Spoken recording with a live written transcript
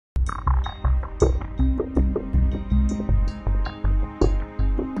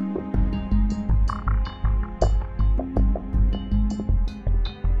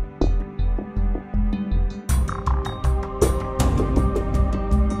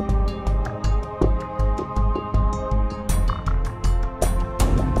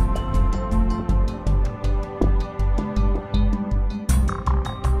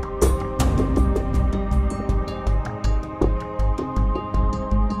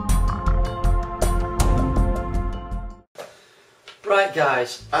Right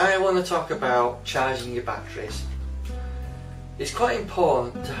guys, I want to talk about charging your batteries. It's quite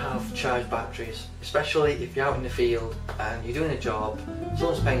important to have charged batteries, especially if you're out in the field and you're doing a job,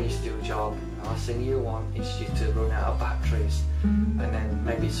 someone's paying you to do a job, and the last thing you want is you to run out of batteries and then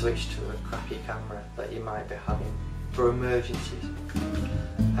maybe switch to a crappy camera that you might be having for emergencies.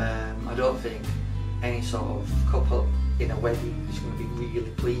 I don't think any sort of couple in a wedding is going to be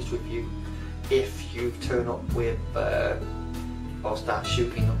really pleased with you if you turn up with or start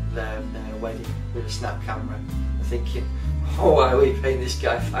shooting up their wedding with a snap camera and thinking, oh, why are we paying this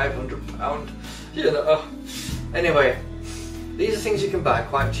guy £500? You know. Anyway, these are things you can buy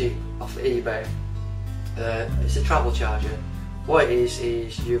quite cheap off eBay. It's a travel charger. What it is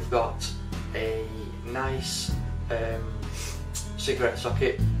you've got a nice cigarette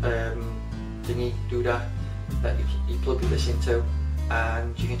socket thingy doodah that you plug this into,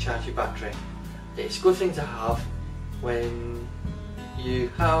 and you can charge your battery. It's a good thing to have when you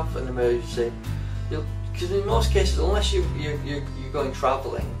have an emergency, because in most cases, unless you're going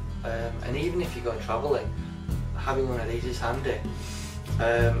travelling, and even if you're going travelling, having one of these is handy.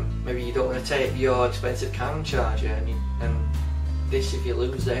 Maybe you don't want to take your expensive cam charger, and this, if you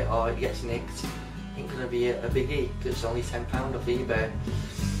lose it or it gets nicked, ain't going to be a biggie because it's only £10 off eBay.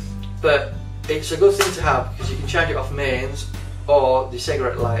 But it's a good thing to have because you can charge it off mains or the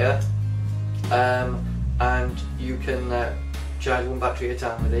cigarette lighter, and you can charge one battery at a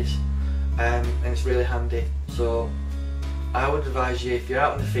time with this, and it's really handy. So I would advise you, if you're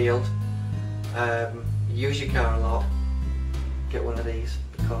out in the field, use your car a lot, get one of these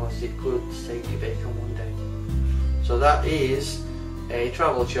because it could save you bacon one day. So that is a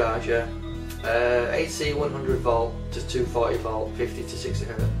travel charger, AC 100 volt to 240 volt, 50 to 60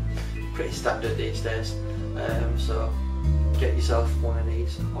 Hz. Pretty standard these days. So get yourself one of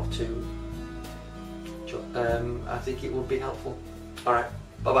these or two. I think it would be helpful. Alright,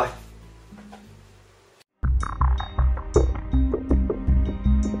 bye bye.